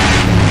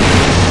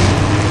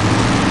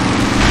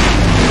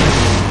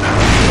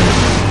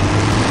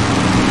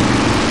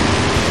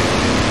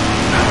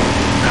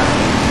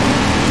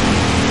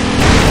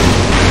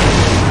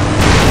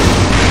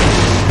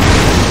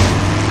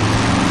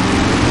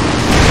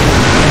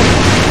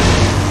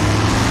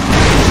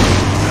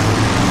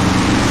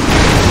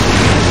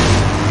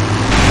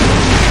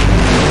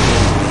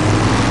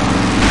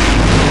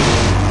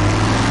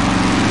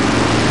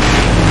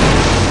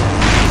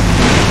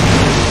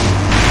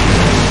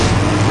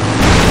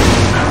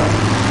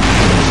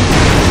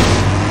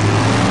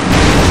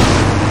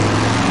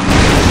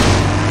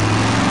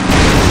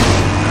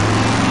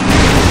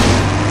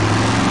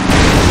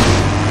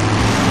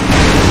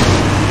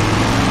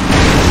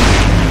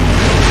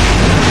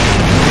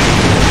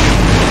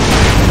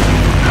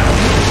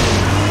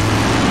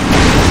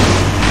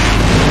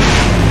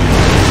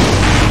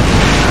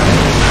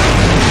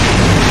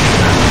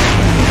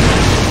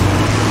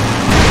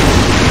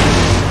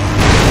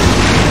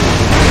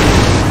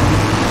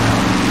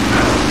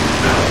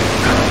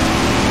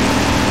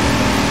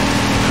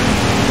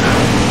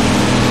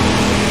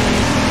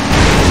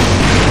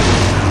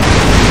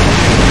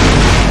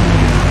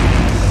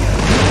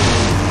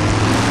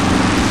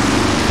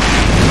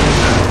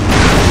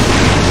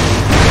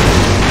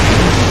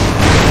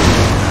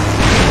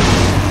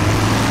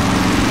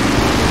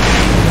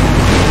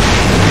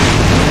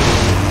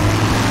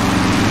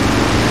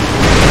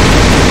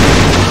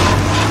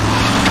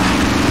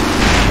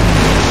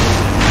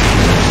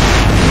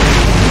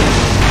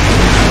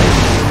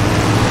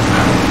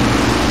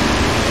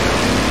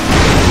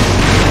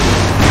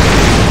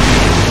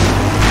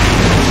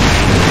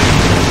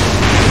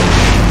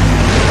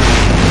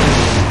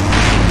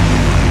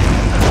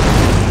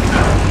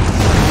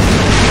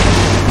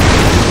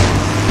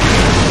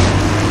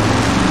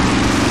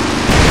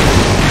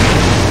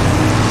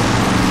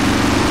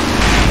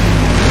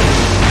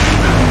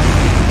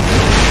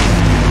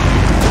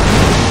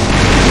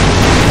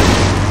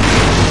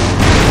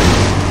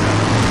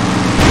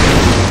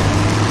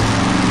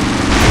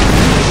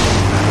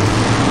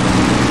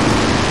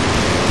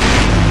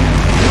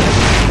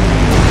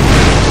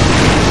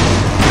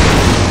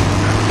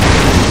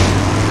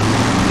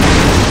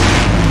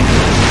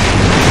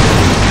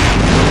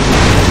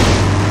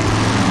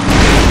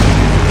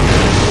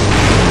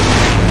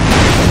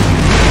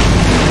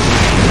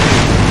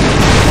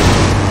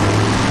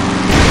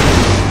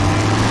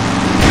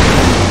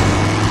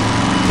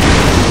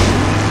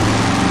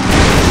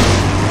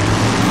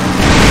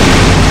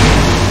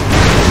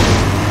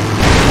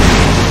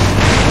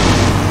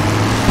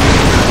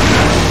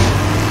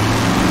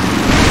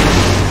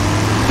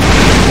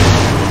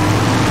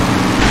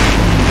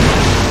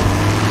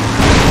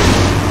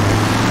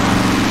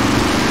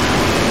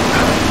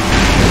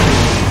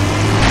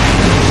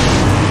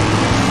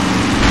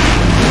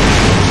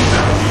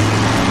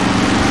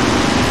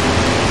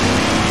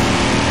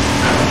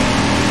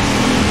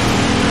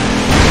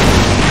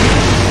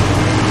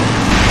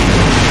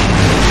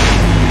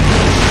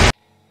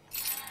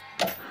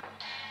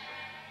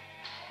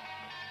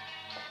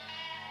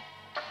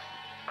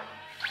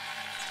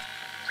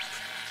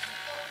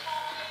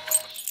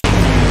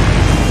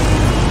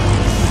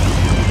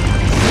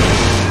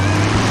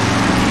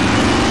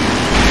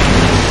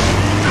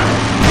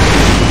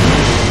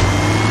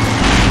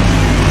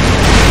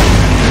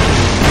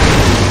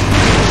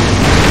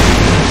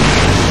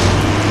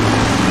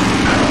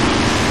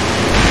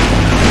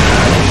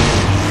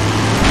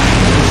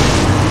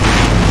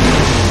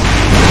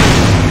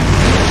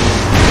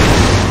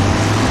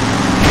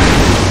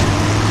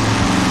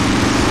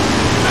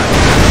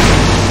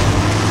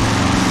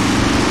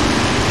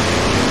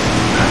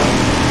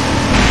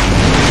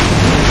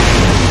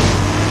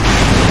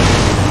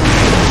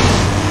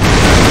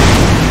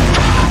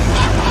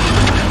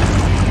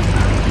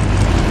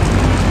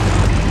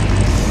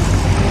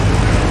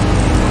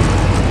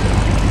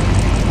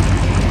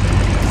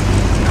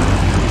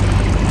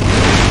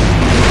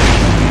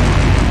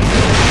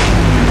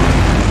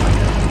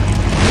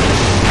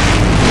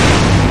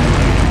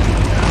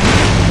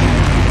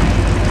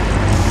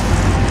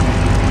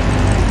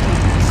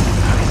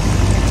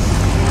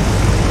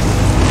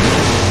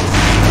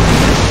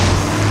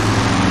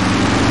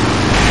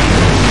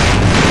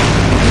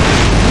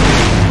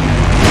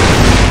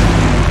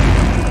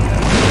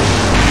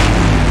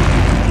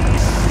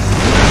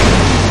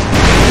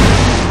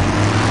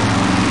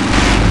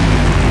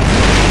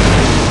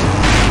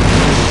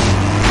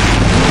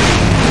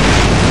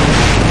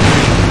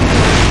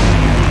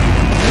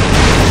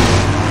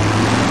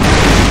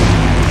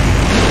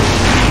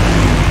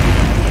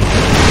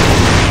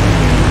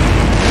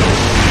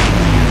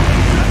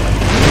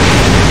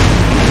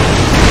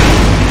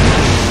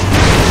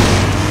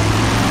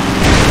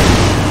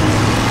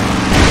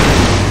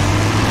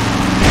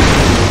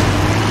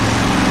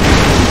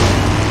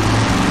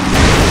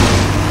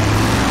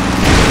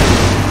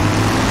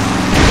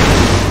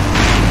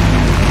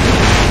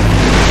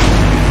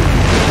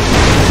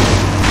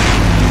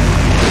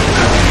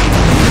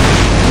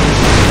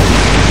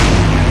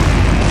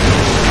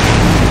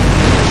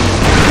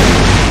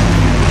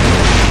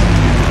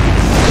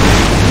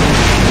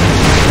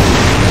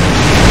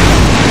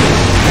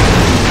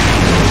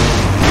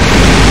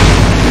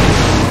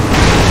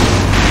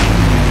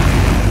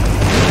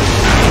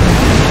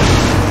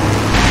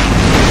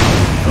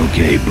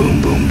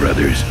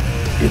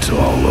 it's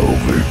all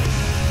over.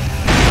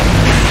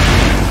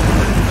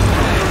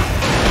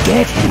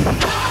 Get him!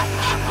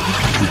 What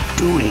are you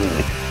doing?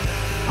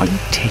 Are you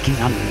taking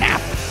a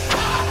nap?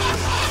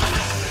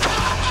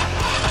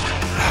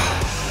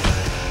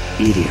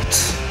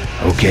 Idiots.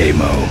 Okay,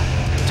 Mo.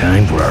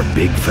 Time for our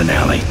big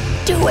finale.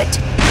 Do it!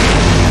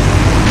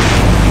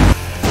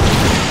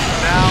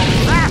 Now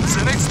that's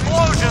an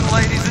explosion,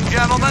 ladies and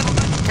gentlemen.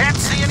 Can't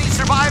see any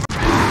survivors.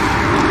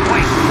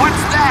 Wait,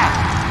 what's that?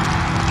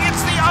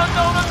 It's the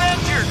unknown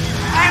Avenger,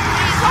 and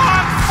he's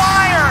on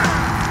fire!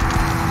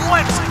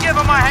 Let's give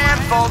him a hand,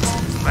 folks.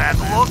 That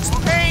looks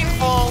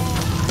painful.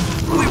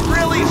 We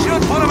really should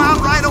put him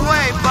out right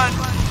away, but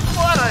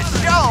what a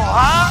show,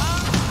 huh?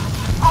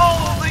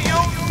 Oh, the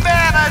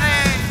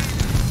humanity!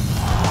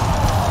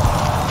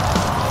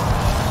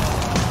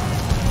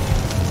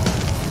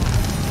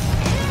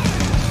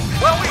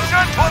 Well, we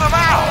should put him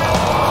out.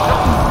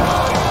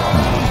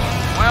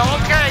 Well,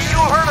 okay,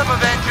 you heard him,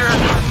 Avenger.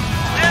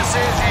 This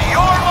is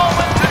your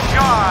moment to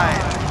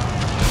shine.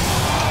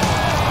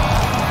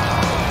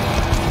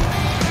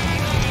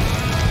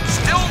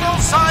 Still no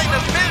sign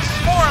of Ms.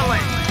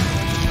 Morley.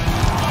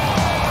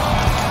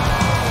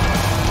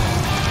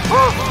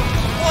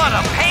 What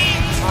a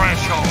pain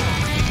threshold.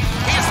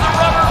 He's the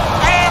rubber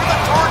and the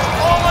torch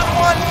all in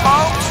one,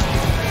 folks.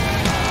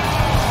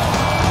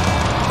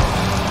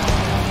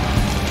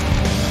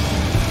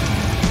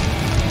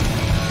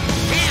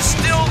 He's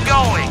still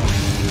going.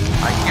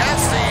 I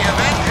guess the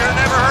Avenger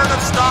never heard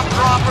of stop,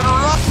 drop, and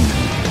erupt.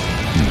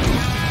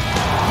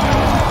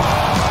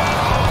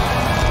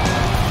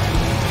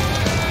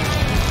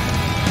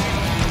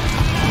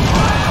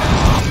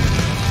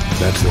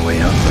 That's the way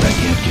out, but I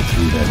can't get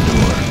through that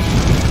door.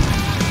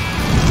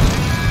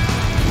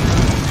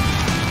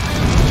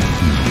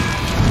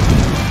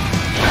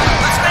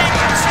 The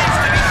station seems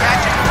to be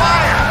catching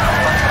fire.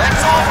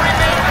 Let's all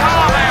remain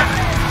calm.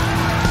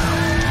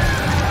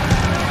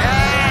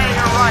 Yeah,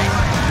 you're right.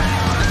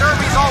 The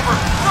derby's over.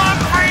 Run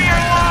for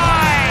your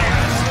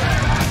lives!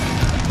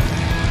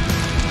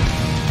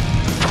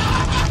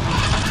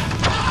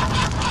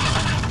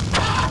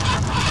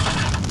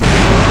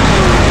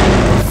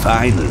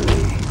 Finally.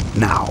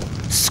 Now,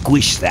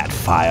 squish that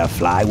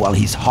firefly while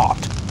he's hot.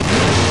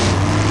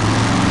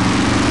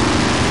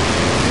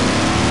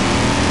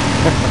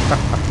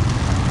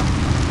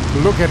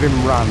 Look at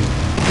him run.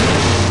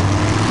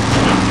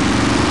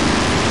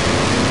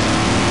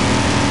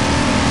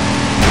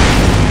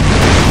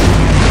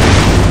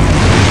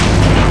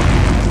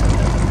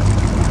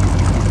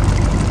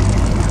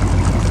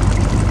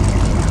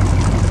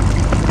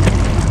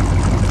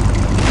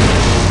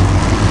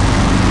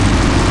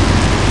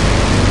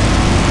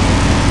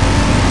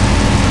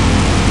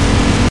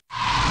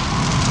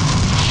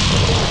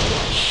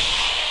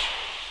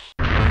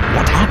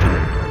 What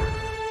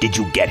happened? Did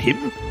you get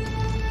him?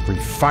 We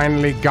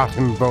finally got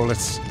him,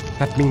 Bolus.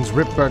 That means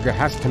Ripburger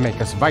has to make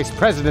us vice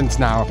presidents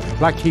now,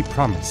 like he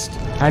promised,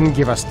 and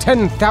give us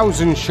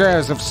 10,000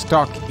 shares of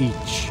stock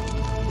each.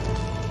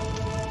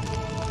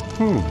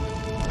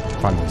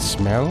 Funny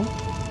smell.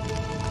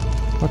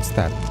 What's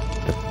that?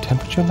 The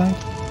temperature light?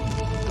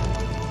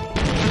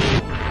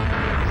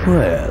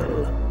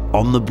 Well,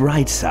 on the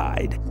bright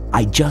side,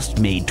 I just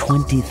made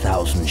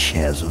 20,000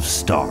 shares of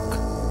stock.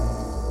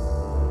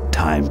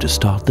 Time to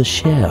start the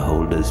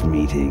shareholders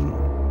meeting.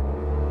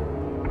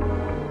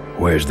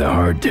 Where's the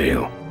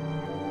hardtail?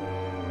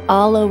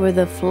 All over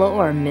the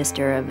floor,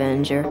 Mr.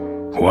 Avenger.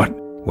 What?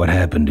 What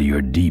happened to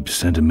your deep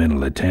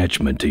sentimental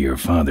attachment to your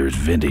father's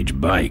vintage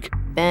bike?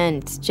 Ben,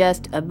 it's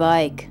just a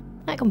bike.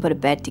 I can put it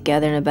back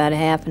together in about a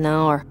half an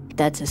hour.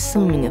 That's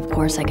assuming, of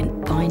course, I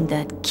can find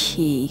that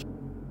key.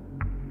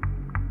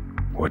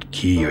 What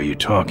key are you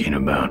talking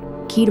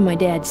about? Key to my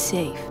dad's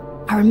safe.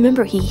 I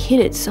remember he hid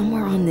it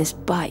somewhere on this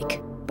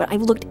bike, but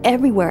I've looked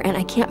everywhere and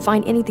I can't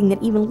find anything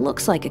that even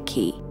looks like a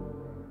key.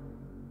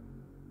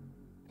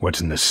 What's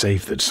in the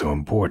safe that's so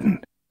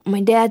important?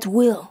 My dad's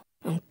will.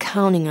 I'm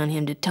counting on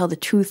him to tell the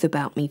truth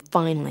about me,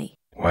 finally.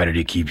 Why did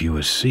he keep you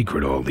a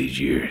secret all these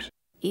years?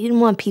 He didn't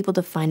want people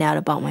to find out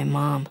about my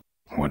mom.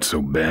 What's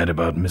so bad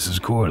about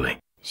Mrs. Corley?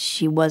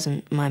 She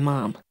wasn't my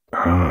mom.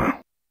 Ah.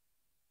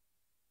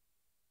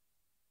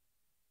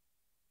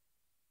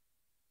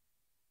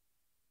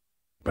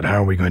 But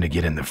how are we going to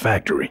get in the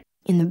factory?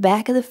 In the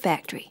back of the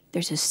factory,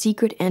 there's a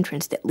secret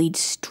entrance that leads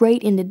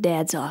straight into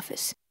Dad's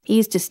office. He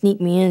used to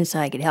sneak me in so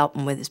I could help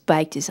him with his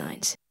bike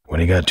designs. When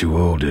he got too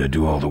old to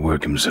do all the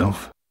work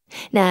himself?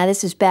 Nah,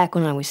 this is back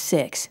when I was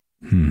 6.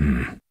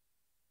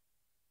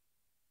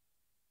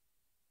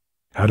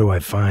 How do I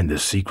find the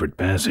secret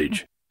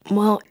passage?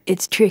 Well,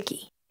 it's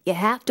tricky. You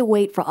have to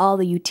wait for all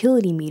the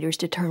utility meters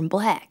to turn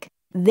black.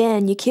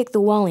 Then you kick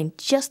the wall in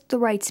just the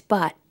right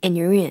spot, and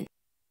you're in.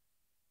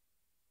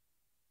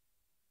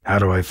 How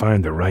do I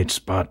find the right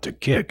spot to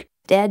kick?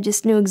 Dad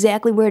just knew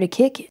exactly where to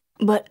kick it.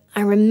 But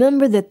I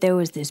remember that there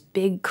was this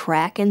big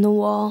crack in the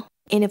wall,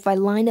 and if I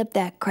lined up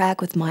that crack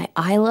with my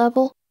eye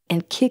level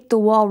and kicked the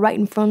wall right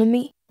in front of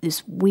me,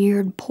 this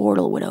weird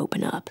portal would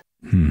open up.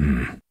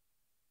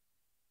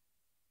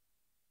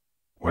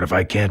 What if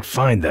I can't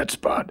find that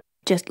spot?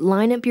 Just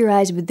line up your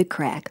eyes with the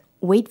crack,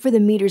 wait for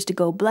the meters to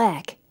go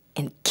black,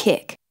 and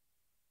kick.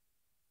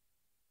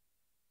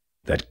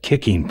 That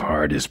kicking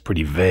part is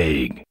pretty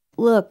vague.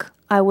 Look,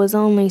 I was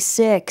only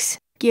 6.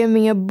 Give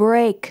me a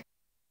break.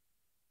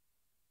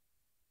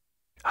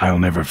 I'll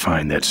never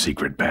find that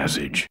secret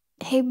passage.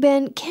 Hey,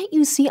 Ben, can't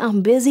you see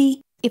I'm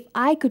busy? If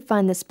I could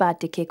find the spot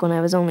to kick when I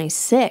was only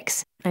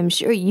 6, I'm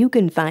sure you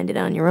can find it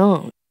on your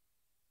own.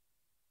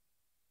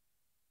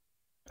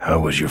 How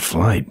was your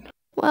flight?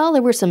 Well,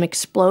 there were some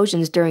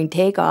explosions during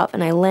takeoff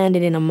and I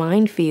landed in a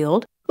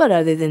minefield, but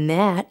other than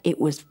that,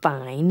 it was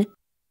fine.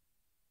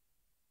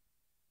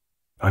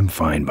 I'm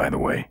fine, by the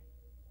way.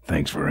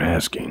 Thanks for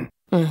asking.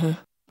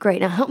 Great,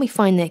 now help me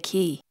find that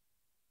key.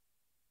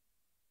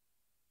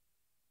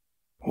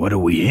 What are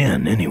we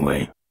in,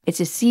 anyway? It's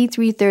a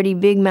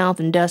C-330 Big Mouth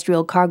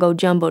industrial cargo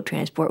jumbo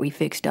transport we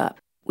fixed up.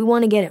 We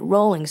want to get it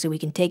rolling so we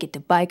can take it to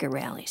biker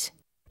rallies.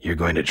 You're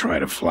going to try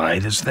to fly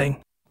this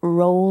thing?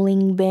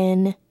 Rolling,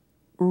 Ben.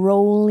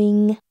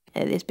 Rolling.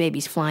 This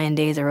baby's flying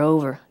days are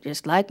over,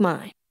 just like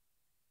mine.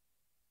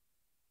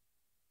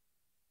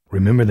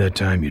 Remember that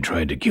time you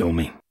tried to kill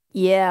me?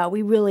 Yeah,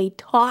 we really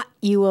taught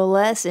you a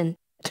lesson.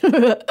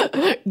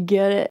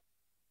 Get it?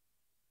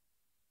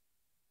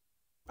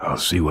 I'll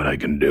see what I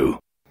can do.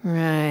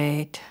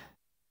 Right.